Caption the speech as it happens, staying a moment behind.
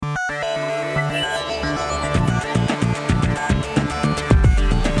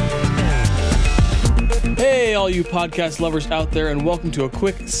all you podcast lovers out there, and welcome to a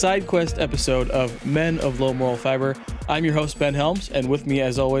quick side quest episode of Men of Low Moral Fiber. I'm your host, Ben Helms, and with me,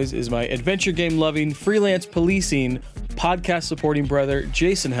 as always, is my adventure game-loving, freelance policing, podcast-supporting brother,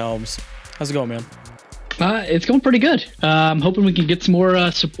 Jason Helms. How's it going, man? It's going pretty good. I'm hoping we can get some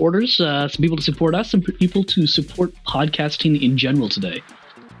more supporters, some people to support us, some people to support podcasting in general today.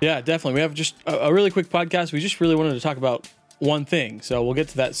 Yeah, definitely. We have just a really quick podcast. We just really wanted to talk about one thing, so we'll get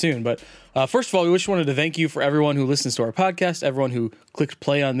to that soon. But first of all, we just wanted to thank you for everyone who listens to our podcast, everyone who clicked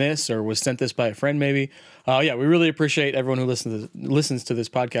play on this or was sent this by a friend maybe. We really appreciate everyone who listens to this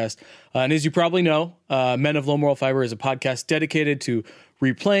podcast. And as you probably know, Men of Low Moral Fiber is a podcast dedicated to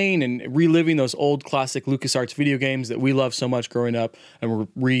replaying and reliving those old classic LucasArts video games that we loved so much growing up and we're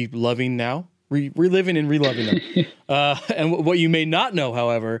reliving now. Reliving and reloving them. And what you may not know,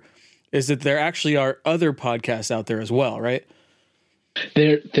 however, is that there actually are other podcasts out there as well, right?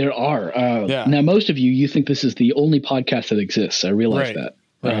 There are. Now, most of you think this is the only podcast that exists. I realize that.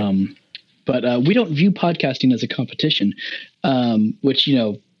 Right. But we don't view podcasting as a competition, which,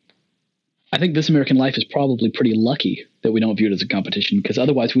 I think This American Life is probably pretty lucky that we don't view it as a competition, because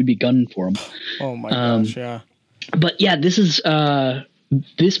otherwise we'd be gunning for them. Oh, my gosh, yeah. But, yeah, this is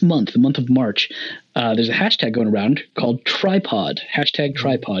this month, the month of March, there's a hashtag going around called Trypod, hashtag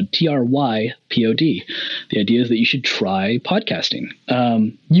Trypod, TRYPOD. The idea is that you should try podcasting.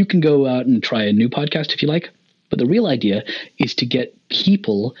 You can go out and try a new podcast if you like, but the real idea is to get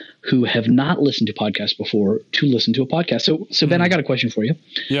people who have not listened to podcasts before to listen to a podcast. So Ben, I got a question for you.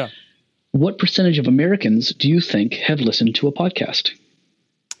 Yeah. What percentage of Americans do you think have listened to a podcast?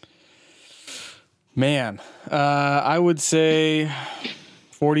 Man, I would say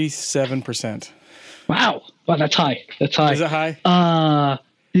 47%. Wow, that's high. That's high. Is it high?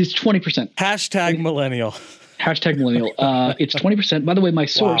 It's 20%. Hashtag millennial. Hashtag millennial. It's 20%. By the way, my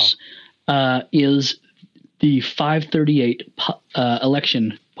source is the 538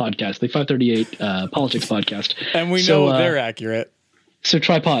 election podcast, the 538 politics podcast. And we know they're accurate. So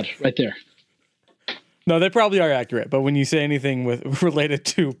Trypod right there. No, they probably are accurate. But when you say anything related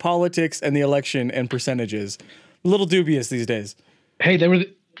to politics and the election and percentages, a little dubious these days. Hey,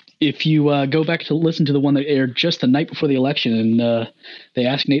 if you go back to listen to the one that aired just the night before the election, and they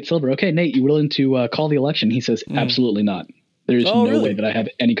asked Nate Silver, okay, Nate, you willing to call the election? He says, absolutely not. There's no way that I have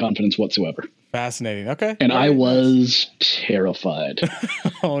any confidence whatsoever. Fascinating. Okay. And I was terrified.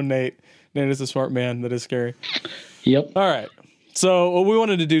 Oh, Nate. Nate is a smart man. That is scary. Yep. All right. So what we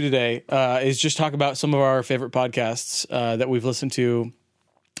wanted to do today is just talk about some of our favorite podcasts that we've listened to.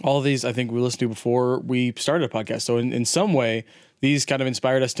 All of these, I think, we listened to before we started a podcast. So in some way, these kind of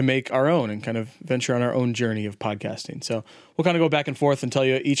inspired us to make our own and kind of venture on our own journey of podcasting. So we'll kind of go back and forth and tell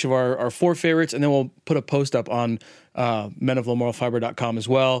you each of our four favorites, and then we'll put a post up on menoflowmoralfiber.com as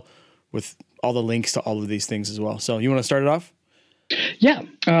well with all the links to all of these things as well. So you want to start it off? Yeah,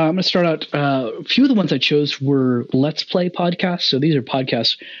 I'm going to start out. A few of the ones I chose were Let's Play podcasts. So these are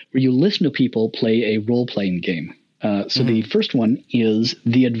podcasts where you listen to people play a role-playing game. The first one is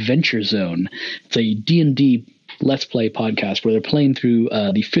The Adventure Zone. It's a D&D Let's Play podcast where they're playing through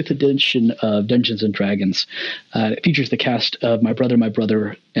the 5th edition of Dungeons & Dragons. It features the cast of my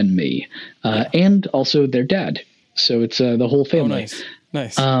brother, and me, and also their dad. So it's the whole family. Oh,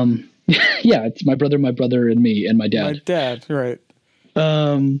 nice. Yeah, it's my brother, and me, and my dad. My dad, right.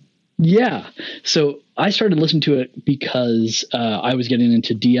 Yeah. So I started listening to it because I was getting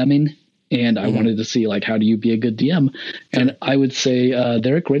into DMing, and I wanted to see, how do you be a good DM? And I would say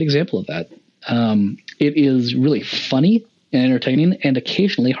they're a great example of that. It is really funny and entertaining and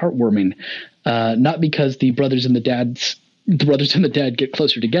occasionally heartwarming. Not because the brothers and the dad get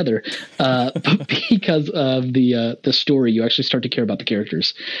closer together, but because of the story. You actually start to care about the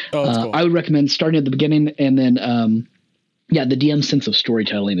characters. Oh, that's cool. I would recommend starting at the beginning, and then the DM sense of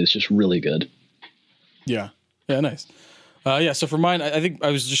storytelling is just really good. Yeah, nice. So for mine, I think I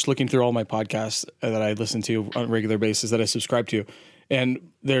was just looking through all my podcasts that I listen to on a regular basis that I subscribe to, and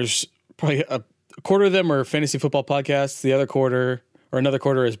there's probably a quarter of them are fantasy football podcasts. The other quarter or another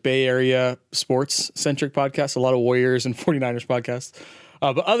quarter is Bay Area sports-centric podcasts, a lot of Warriors and 49ers podcasts.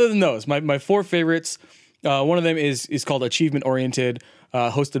 But other than those, my four favorites, one of them is called Achievement Oriented,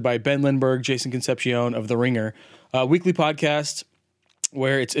 hosted by Ben Lindbergh, Jason Concepcion of The Ringer, weekly podcast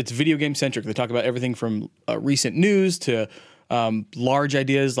where it's video game centric. They talk about everything from recent news to large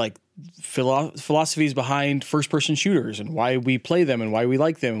ideas like philosophies behind first-person shooters and why we play them and why we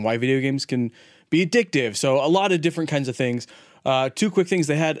like them and why video games can be addictive. So a lot of different kinds of things. Two quick things.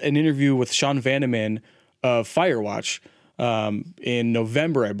 They had an interview with Sean Vanneman of Firewatch in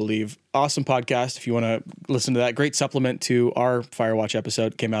November, I believe. Awesome podcast if you want to listen to that. Great supplement to our Firewatch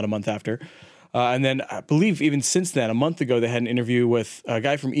episode. Came out a month after. And then I believe even since then, a month ago, they had an interview with a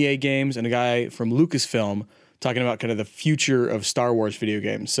guy from EA Games and a guy from Lucasfilm talking about kind of the future of Star Wars video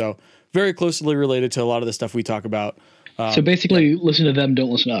games. So very closely related to a lot of the stuff we talk about. So basically, listen to them,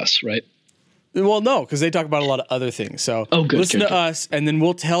 don't listen to us, right? Well, no, because they talk about a lot of other things. So listen to us, and then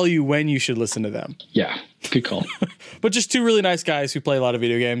we'll tell you when you should listen to them. Yeah, good call. But just two really nice guys who play a lot of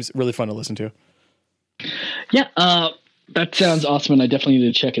video games. Really fun to listen to. Yeah, that sounds awesome, and I definitely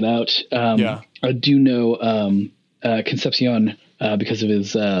need to check it out. I do know Concepcion because of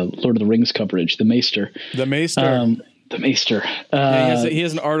his Lord of the Rings coverage, the Maester. The Maester. The Maester. He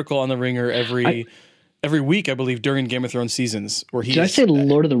has an article on The Ringer every week, I believe, during Game of Thrones seasons. Where did I say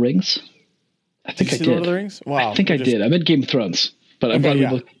Lord of the Rings? I think I did. Lord of the Rings? Wow. I think I did. I meant Game of Thrones, but I'm glad we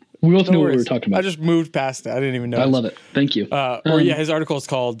both knew what we were talking about. I just moved past it. I didn't even know. I love it. Thank you. His article is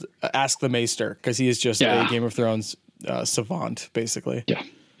called "Ask the Maester" because he is just a Game of Thrones savant, basically.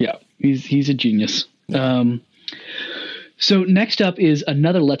 Yeah. He's a genius. So next up is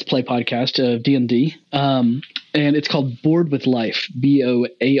another Let's Play podcast of D&D, and it's called Board with Life,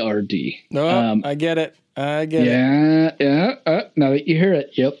 BOARD. No, I get it. Yeah. Now that you hear it,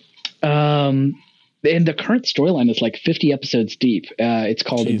 yep. And the current storyline is like 50 episodes deep. It's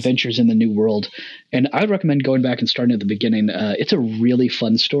called Adventures in the New World, and I would recommend going back and starting at the beginning. It's a really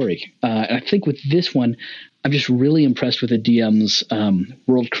fun story, and I think with this one, I'm just really impressed with the DM's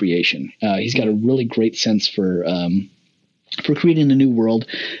world creation. He's got a really great sense for creating a new world,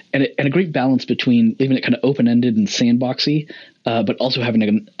 and a great balance between leaving it kind of open-ended and sandboxy, but also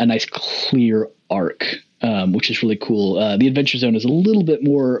having a nice clear arc, which is really cool. The Adventure Zone is a little bit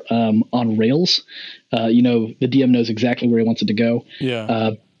more on rails. The DM knows exactly where he wants it to go.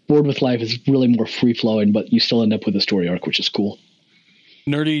 Yeah. Board with Life is really more free-flowing, but you still end up with a story arc, which is cool.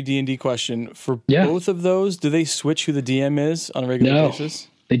 Nerdy D&D question. For both of those, do they switch who the DM is on a regular basis?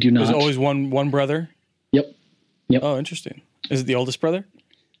 They do not. There's always one brother? Yep. Oh, interesting. Is it the oldest brother?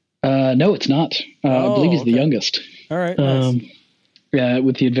 No, it's not. I believe he's the youngest. All right. Nice. Yeah,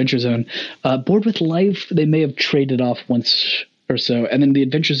 with the Adventure Zone. Board with Life, they may have traded off once or so. And then the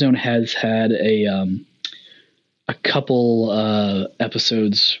Adventure Zone has had a couple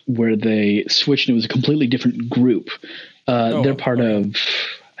episodes where they switched and it was a completely different group. They're part of,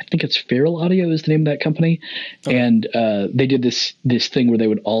 I think it's Feral Audio is the name of that company. Okay. And they did this thing where they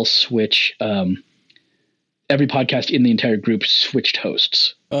would all switch, every podcast in the entire group switched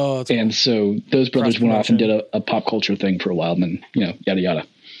hosts. Oh, that's cool. So those brothers went off and did a pop culture thing for a while, and then, yada, yada.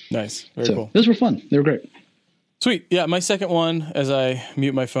 Nice. Very cool. Those were fun. They were great. Sweet. Yeah, my second one, as I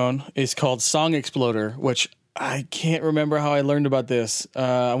mute my phone, is called Song Exploder, which I can't remember how I learned about this.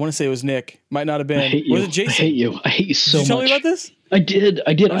 I want to say it was Nick. Might not have been. Was it Jason? I hate you. I hate you so much. Did you tell me about this? I did.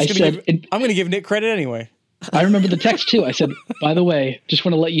 I'm going to give Nick credit anyway. I remember the text too. I said, by the way, just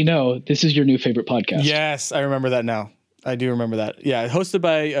want to let you know, this is your new favorite podcast. Yes, I remember that now. I do remember that. Yeah, hosted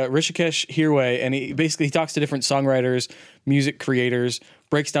by Rishikesh Hirway, and he talks to different songwriters, music creators,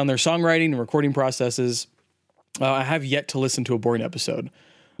 breaks down their songwriting and recording processes. I have yet to listen to a boring episode.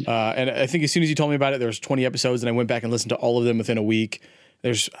 And I think as soon as you told me about it, there was 20 episodes, and I went back and listened to all of them within a week.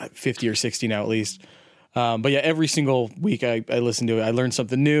 There's 50 or 60 now at least. But yeah, every single week I listen to it. I learn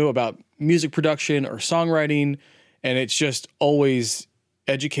something new about music production or songwriting, and it's just always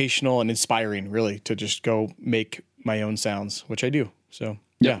educational and inspiring, really, to just go make my own sounds, which I do. So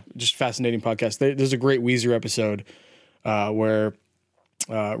yeah, just fascinating podcast. There's a great Weezer episode where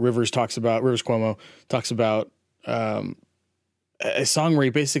Rivers Cuomo talks about a song where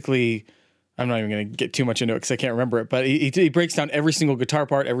he basically, I'm not even going to get too much into it because I can't remember it, but he breaks down every single guitar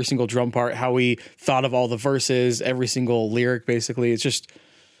part, every single drum part, how he thought of all the verses, every single lyric, basically. It's just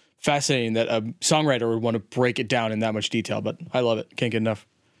fascinating that a songwriter would want to break it down in that much detail, but I love it. Can't get enough.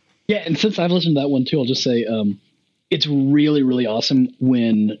 Yeah, and since I've listened to that one too, I'll just say it's really, really awesome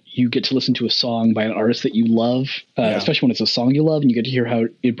when you get to listen to a song by an artist that you love, especially when it's a song you love and you get to hear how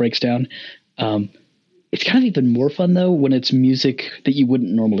it breaks down. It's kind of even more fun, though, when it's music that you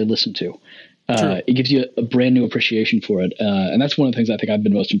wouldn't normally listen to. It gives you a brand new appreciation for it. And that's one of the things I think I've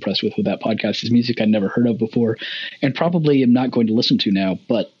been most impressed with that podcast is music I'd never heard of before and probably am not going to listen to now.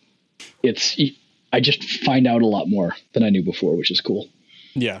 But I just find out a lot more than I knew before, which is cool.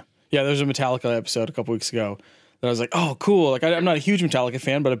 Yeah. Yeah, there was a Metallica episode a couple weeks ago that I was like, oh, cool. Like, I'm not a huge Metallica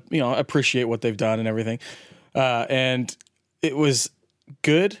fan, but, I appreciate what they've done and everything. And it was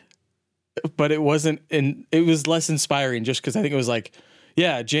good, but it wasn't, it was less inspiring just because I think it was like,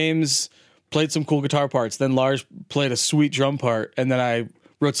 yeah, James played some cool guitar parts, then Lars played a sweet drum part, and then I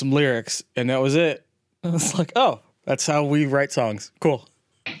wrote some lyrics, and that was it. I was like, oh, that's how we write songs. Cool.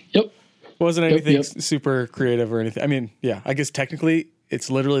 Yep. Wasn't anything super creative or anything. I mean, yeah, I guess technically it's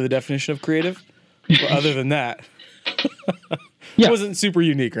literally the definition of creative. But other than that, Yeah. it wasn't super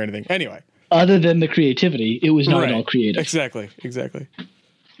unique or anything. Anyway. Other than the creativity, it was not at all creative. Exactly.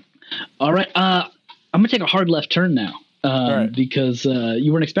 All right. I'm going to take a hard left turn now right. because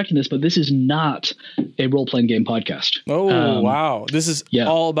you weren't expecting this, but this is not a role-playing game podcast. Oh, wow. This is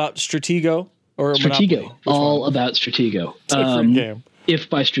all about Stratego or Stratego. All about Stratego. Different game. If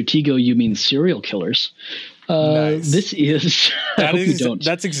by Stratego you mean serial killers, Nice. this is... I hope you don't.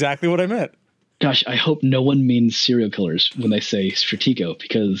 That's exactly what I meant. Gosh, I hope no one means serial killers when they say Stratego,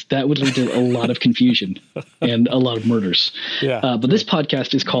 because that would lead to a lot of confusion and a lot of murders. Yeah. But this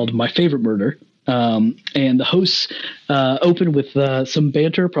podcast is called My Favorite Murder. And the hosts open with some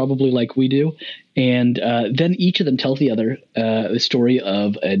banter, probably like we do. And then each of them tells the other the story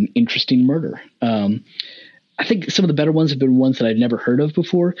of an interesting murder. I think some of the better ones have been ones that I've never heard of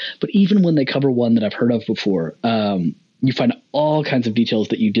before. But even when they cover one that I've heard of before, you find all kinds of details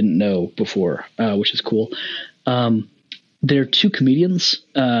that you didn't know before, which is cool. They're two comedians,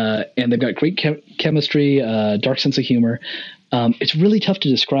 and they've got great chemistry, dark sense of humor. It's really tough to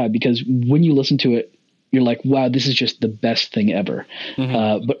describe because when you listen to it, you're like, wow, this is just the best thing ever.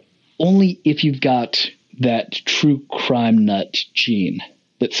 Mm-hmm. But only if you've got that true crime nut gene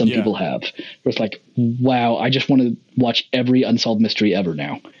that some people have, where it's like, wow, I just want to watch every unsolved mystery ever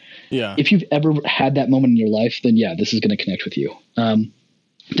now. Yeah. If you've ever had that moment in your life, then this is going to connect with you.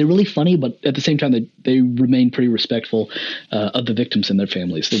 They're really funny, but at the same time, they remain pretty respectful of the victims and their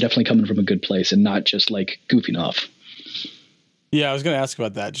families. They're definitely coming from a good place and not just like goofing off. Yeah, I was going to ask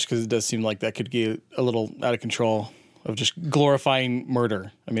about that just because it does seem like that could get a little out of control of just glorifying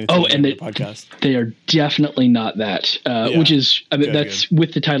murder. I mean, it's a podcast. They are definitely not that, which is, I mean, that's good.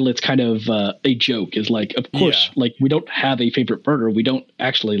 With the title, it's kind of a joke. Is like, of course, like we don't have a favorite murder. We don't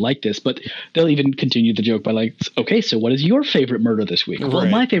actually like this, but they'll even continue the joke by like, okay, so what is your favorite murder this week? Well,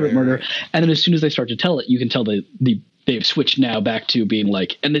 my favorite murder. And then as soon as they start to tell it, you can tell they've switched now back to being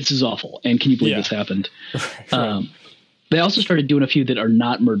like, and this is awful. And can you believe this happened? Right. They also started doing a few that are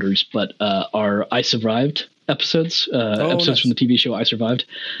not murders, but are I Survived episodes, episodes from the TV show I Survived,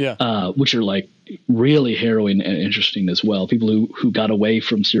 which are like really harrowing and interesting as well. People who got away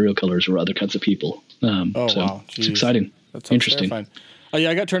from serial killers or other kinds of people. Wow. It's exciting. That's interesting. Terrifying.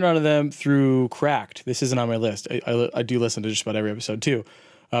 I got turned on to them through Cracked. This isn't on my list. I do listen to just about every episode too.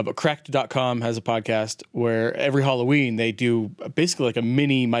 But Cracked.com has a podcast where every Halloween they do basically like a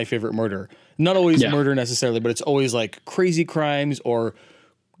mini My Favorite Murder. Not always murder necessarily, but it's always like crazy crimes or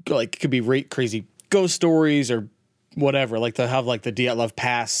like it could be crazy ghost stories or whatever. Like they'll have like the Dyatlov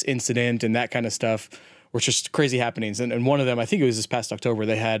Pass incident and that kind of stuff, or just crazy happenings. And one of them, I think it was this past October,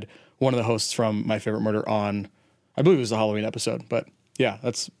 they had one of the hosts from My Favorite Murder on, I believe it was the Halloween episode. But yeah,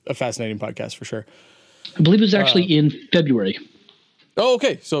 that's a fascinating podcast for sure. I believe it was actually in February. Oh,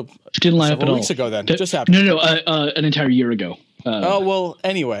 okay. So didn't line up at all. Weeks ago then. Just happened. No, an entire year ago. Well,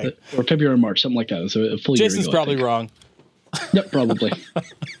 anyway. Or February or March, something like that. So a full year ago. Jason's probably wrong. Yep, probably.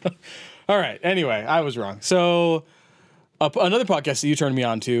 All right. Anyway, I was wrong. So another podcast that you turned me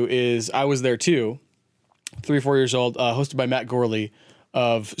on to is I Was There Too, 3 or 4 years old, hosted by Matt Gorley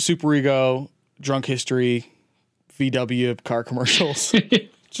of Super Ego, Drunk History, VW, car commercials.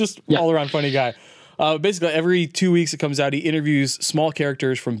 Just all around funny guy. Basically, every 2 weeks it comes out. He interviews small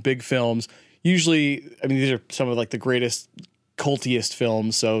characters from big films. Usually, I mean, these are some of like the greatest, cultiest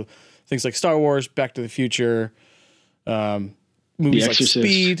films. So things like Star Wars, Back to the Future, movies like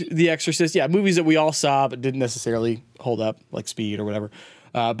Speed, The Exorcist. Yeah, movies that we all saw but didn't necessarily hold up, like Speed or whatever.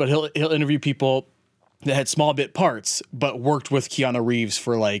 But he'll interview people that had small bit parts but worked with Keanu Reeves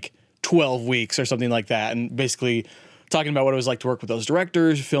for like 12 weeks or something like that, and basically talking about what it was like to work with those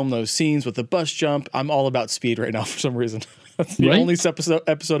directors, film those scenes with the bus jump. I'm all about Speed right now for some reason. That's the only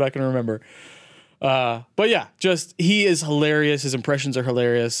episode I can remember. But yeah, just he is hilarious. His impressions are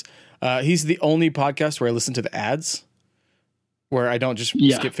hilarious. He's the only podcast where I listen to the ads, where I don't just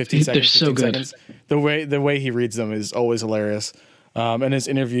skip 15 seconds. They're so good. Seconds. The way he reads them is always hilarious. And his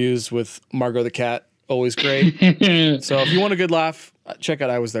interviews with Margot the cat, always great. So if you want a good laugh, check out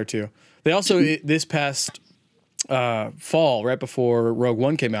I Was There Too. They also, this past fall, right before Rogue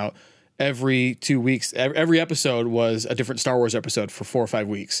One came out, every 2 weeks, every episode was a different Star Wars episode for 4 or 5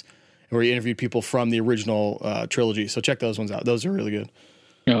 weeks, where he interviewed people from the original trilogy. So check those ones out. Those are really good.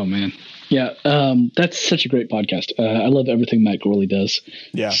 Oh, man. Yeah, that's such a great podcast. I love everything Matt Gorley does.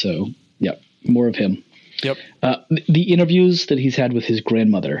 Yeah. So, yeah, more of him. Yep. The interviews that he's had with his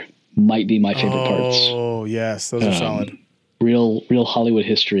grandmother might be my favorite parts. Oh, yes. Those are solid. Real Hollywood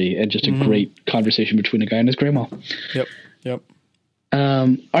history and just a great conversation between a guy and his grandma. Yep.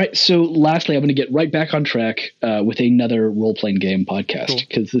 All right. So lastly, I'm going to get right back on track with another role-playing game podcast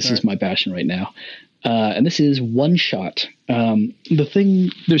because this is my passion right now. And this is One Shot.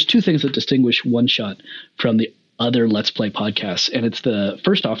 There's two things that distinguish One Shot from the other Let's Play podcasts. And it's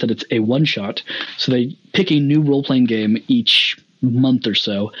first off, that it's a one shot. So they pick a new role-playing game each month or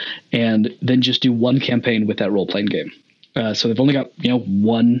so, and then just do one campaign with that role-playing game. So they've only got,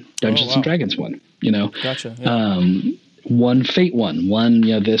 one Dungeons and Dragons one, Gotcha. Yeah. One Fate one,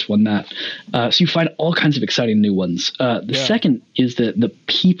 this, one, that. So you find all kinds of exciting new ones. The second is that the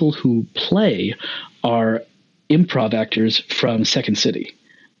people who play are improv actors from Second City,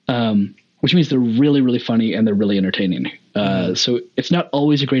 which means they're really, really funny and they're really entertaining. So it's not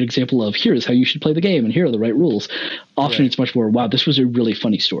always a great example of here's how you should play the game and here are the right rules. Often it's much more, wow, this was a really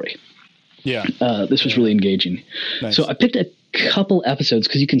funny story. Yeah. This was really engaging. Nice. So I picked a couple episodes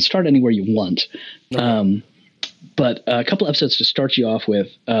because you can start anywhere you want. Okay. But a couple episodes to start you off with.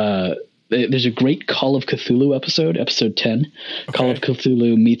 There's a great Call of Cthulhu episode 10. Okay. Call of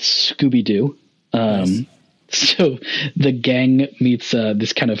Cthulhu meets Scooby-Doo. Nice. So the gang meets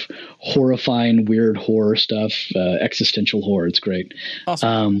this kind of horrifying, weird horror stuff, existential horror. It's great.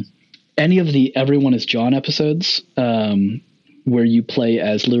 Awesome. Any of the Everyone is John episodes where you play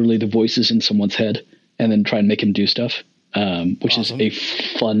as literally the voices in someone's head and then try and make him do stuff. Which is a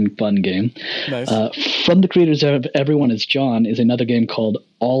fun game. Nice. From the creators of Everyone is John is another game called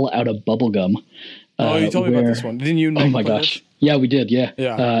All Out of Bubblegum. You told me about this one. Didn't you? Oh my gosh. This? Yeah, we did.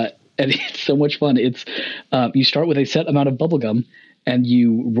 Yeah. And it's so much fun. It's you start with a set amount of bubblegum and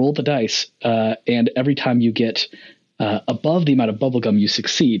you roll the dice. And every time you get above the amount of bubblegum, you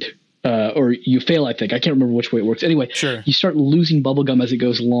succeed. Or you fail, I think. I can't remember which way it works. Anyway, you start losing bubblegum as it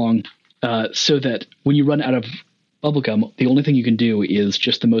goes along so that when you run out of bubblegum, the only thing you can do is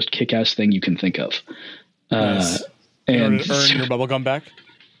just the most kick-ass thing you can think of. Nice. In order to earn your bubblegum back?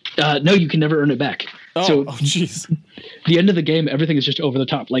 No, you can never earn it back. Oh, jeez. The end of the game, everything is just over the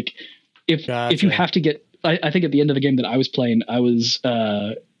top. Like, if you have to get... I think at the end of the game that I was playing, I was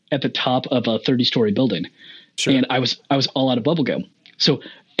at the top of a 30-story building. Sure. And I was all out of bubblegum. So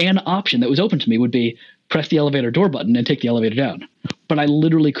an option that was open to me would be press the elevator door button and take the elevator down. But I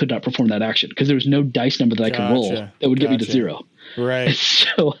literally could not perform that action because there was no dice number that I could roll that would get me to 0. Right.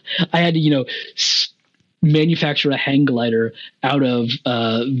 So I had to, manufacture a hang glider out of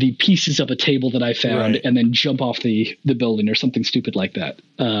the pieces of a table that I found and then jump off the building or something stupid like that,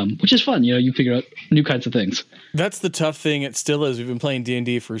 which is fun. You figure out new kinds of things. That's the tough thing. It still is. We've been playing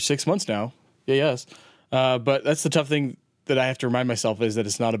D&D for 6 months now. Yes. But that's the tough thing that I have to remind myself is that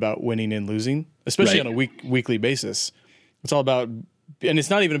it's not about winning and losing, especially on a weekly basis. It's all about, and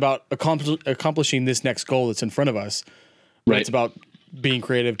it's not even about accomplishing this next goal that's in front of us. Right. It's about being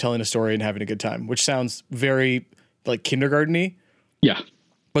creative, telling a story, and having a good time, which sounds very like kindergarten-y. Yeah.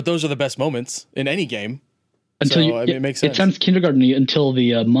 But those are the best moments in any game. Until it makes sense. It sounds kindergarten-y until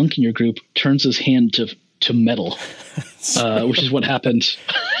the monk in your group turns his hand to metal, which is what happened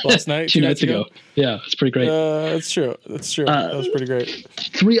last night, 2 nights ago. Yeah, it's pretty great. That's true. That was pretty great.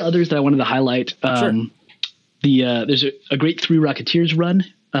 3 others that I wanted to highlight. Sure. There's a great 3 Rocketeers run,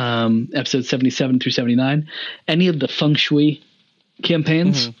 episodes 77 through 79. Any of the feng shui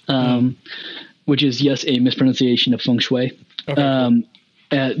campaigns, which is, yes, a mispronunciation of feng shui. Okay.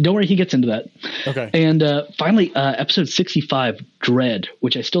 Don't worry, he gets into that. Okay. And finally, episode 65, Dread,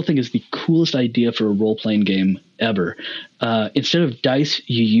 which I still think is the coolest idea for a role-playing game ever. Instead of dice,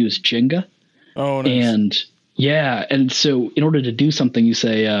 you use Jenga. Oh, nice. And so in order to do something, you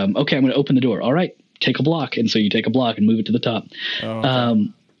say, okay, I'm going to open the door. All right, take a block. And so you take a block and move it to the top. Oh,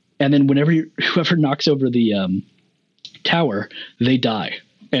 okay. And then whoever knocks over the tower, they die.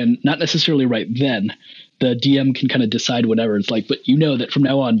 And not necessarily right then. The DM can kind of decide whatever. It's like, but that from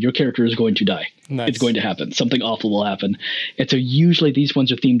now on, your character is going to die. Nice. It's going to happen. Something awful will happen. And so usually these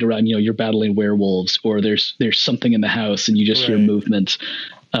ones are themed around, you're battling werewolves or there's something in the house and you just hear movement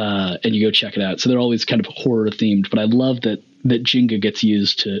and you go check it out. So they're always kind of horror themed, but I love that Jenga gets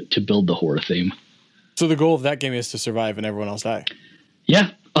used to build the horror theme. So the goal of that game is to survive and everyone else die.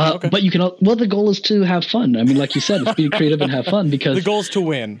 Yeah. Okay. But the goal is to have fun. I mean, like you said, it's be creative and have fun because the goal is to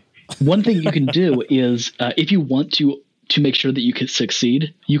win. One thing you can do is if you want to make sure that you can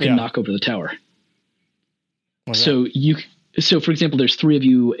succeed, you can knock over the tower. So for example, there's 3 of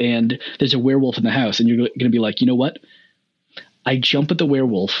you and there's a werewolf in the house and you're going to be like, you know what? I jump at the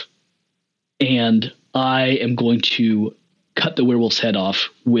werewolf and I am going to cut the werewolf's head off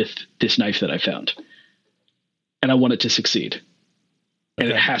with this knife that I found. And I want it to succeed. And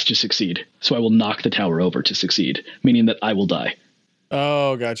it has to succeed. So I will knock the tower over to succeed, meaning that I will die.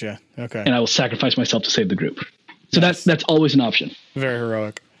 Oh, gotcha. Okay. And I will sacrifice myself to save the group. So that's always an option. Very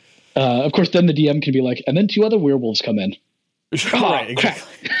heroic. Of course, then the DM can be like, and then 2 other werewolves come in. Right,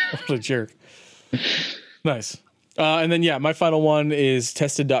 exactly. What a jerk. Nice. And then, my final one is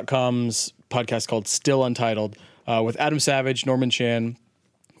Tested.com's podcast called Still Untitled with Adam Savage, Norman Chan.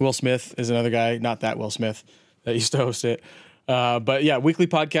 Will Smith is another guy, not that Will Smith that used to host it. But weekly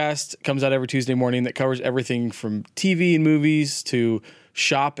podcast comes out every Tuesday morning that covers everything from TV and movies to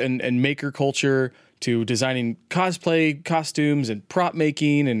shop and maker culture to designing cosplay costumes and prop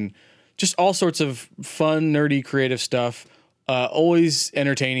making and just all sorts of fun, nerdy, creative stuff. Always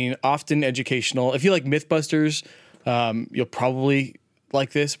entertaining, often educational. If you like Mythbusters, you'll probably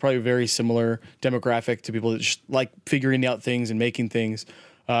like this. Probably a very similar demographic to people that just like figuring out things and making things.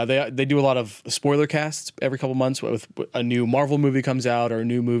 They do a lot of spoiler casts every couple months with a new Marvel movie comes out or a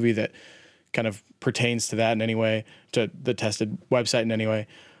new movie that kind of pertains to that in any way, to the Tested website in any way.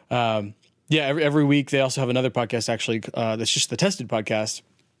 Every week they also have another podcast actually that's just the Tested podcast.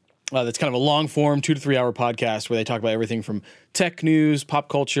 That's kind of a long form 2 to 3 hour podcast where they talk about everything from tech news, pop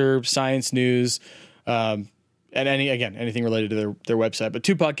culture, science news, and anything related to their website. But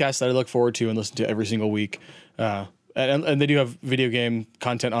 2 podcasts that I look forward to and listen to every single week. And they do have video game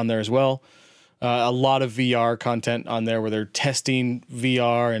content on there as well. A lot of VR content on there where they're testing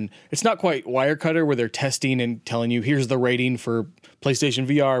VR, and it's not quite Wirecutter where they're testing and telling you here's the rating for PlayStation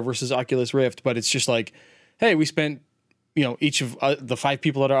VR versus Oculus Rift, but it's just like, hey, we spent, each of the 5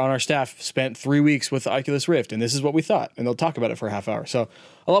 people that are on our staff spent 3 weeks with the Oculus Rift, and this is what we thought, and they'll talk about it for a half hour. So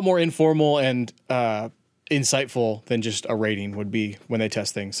a lot more informal and insightful than just a rating would be when they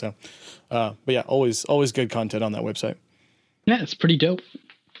test things. So, always good content on that website. Yeah, it's pretty dope.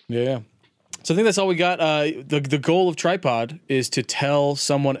 Yeah. So I think that's all we got. The goal of Tripod is to tell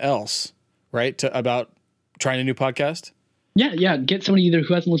someone else, right, about trying a new podcast. Yeah. Get somebody either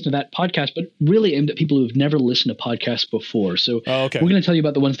who hasn't listened to that podcast, but really aimed at people who've never listened to podcasts before. So we're going to tell you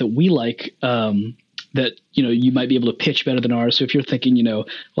about the ones that we like that, you might be able to pitch better than ours. So if you're thinking, I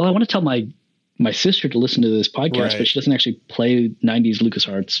want to tell my sister to listen to this podcast, but she doesn't actually play 90s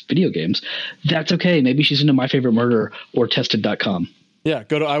LucasArts video games, that's okay. Maybe she's into My Favorite Murder or Tested.com. Yeah,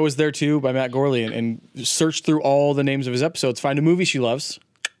 go to I Was There Too by Matt Gorley and search through all the names of his episodes, find a movie she loves,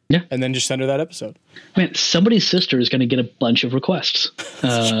 and then just send her that episode. Man, somebody's sister is going to get a bunch of requests,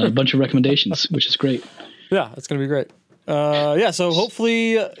 a bunch of recommendations, which is great. Yeah, that's going to be great. So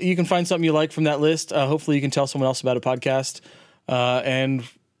hopefully you can find something you like from that list. Hopefully you can tell someone else about a podcast.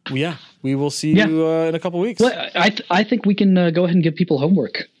 We will see you in a couple weeks. Well, I think we can go ahead and give people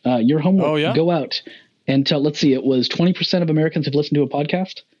homework. Your homework, go out and tell, let's see, it was 20% of Americans have listened to a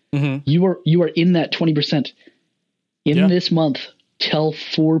podcast. Mm-hmm. You are in that 20%. This month, tell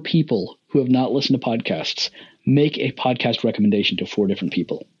 4 people who have not listened to podcasts. Make a podcast recommendation to 4 different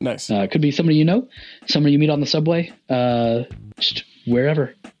people. Nice. Could be somebody you know, somebody you meet on the subway, just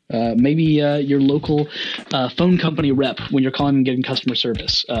wherever. Maybe your local phone company rep when you're calling and getting customer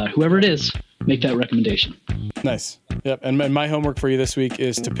service. Whoever it is, make that recommendation. Nice. Yep. And my homework for you this week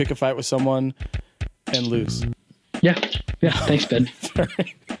is to pick a fight with someone and lose. Yeah. Thanks, Ben.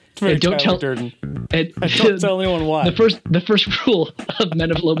 Very don't tell anyone why. The first rule of Men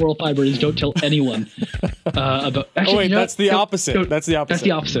of Low Moral Fiber is don't tell anyone about. Actually, that's the opposite. That's the opposite. That's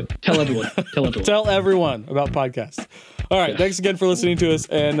the opposite. Tell everyone. Tell everyone about podcasts. All right. Thanks again for listening to us,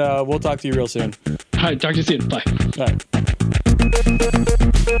 and we'll talk to you real soon. All right. Talk to you soon. Bye. All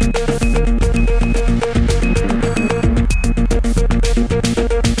right.